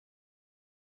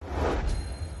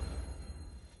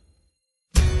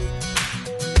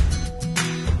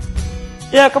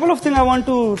Yeah, a couple of things I want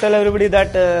to tell everybody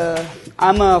that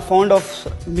I'm fond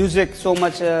of music so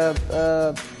much.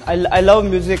 I love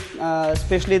music,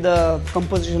 especially the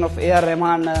composition of A.R.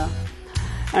 Rahman.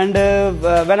 And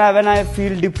when I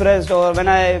feel depressed or when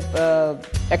I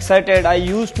excited, I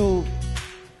used to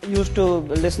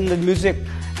listen to music.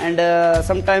 And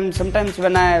sometimes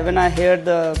when I heard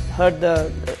the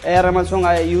A.R. Rahman song,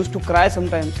 I used to cry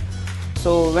sometimes.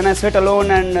 So when I sit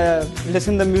alone and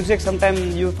listen to music,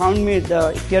 sometimes you found me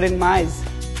the tear in my eyes.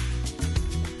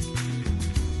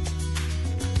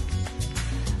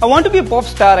 I want to be a pop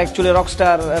star, actually, rock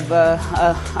star.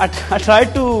 I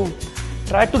tried to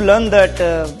learn that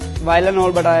violin and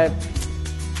all, but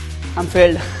I'm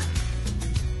failed.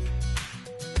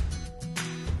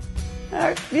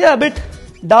 Yeah, a bit.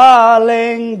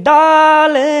 Darling,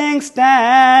 darling,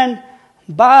 stand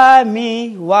by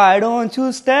me, why don't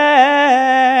you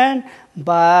stand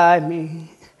by me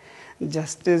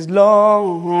just as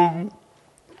long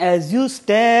as you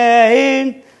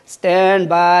stand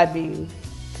by me.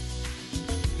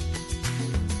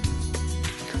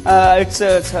 It's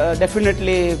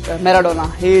definitely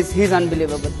Maradona. He's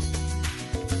unbelievable.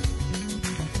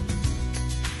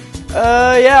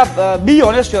 Be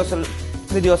honest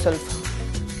with yourself.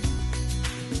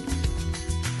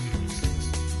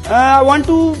 I want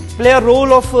to play a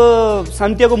role of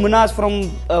Santiago Munoz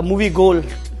from movie Goal,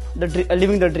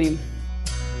 Living the Dream.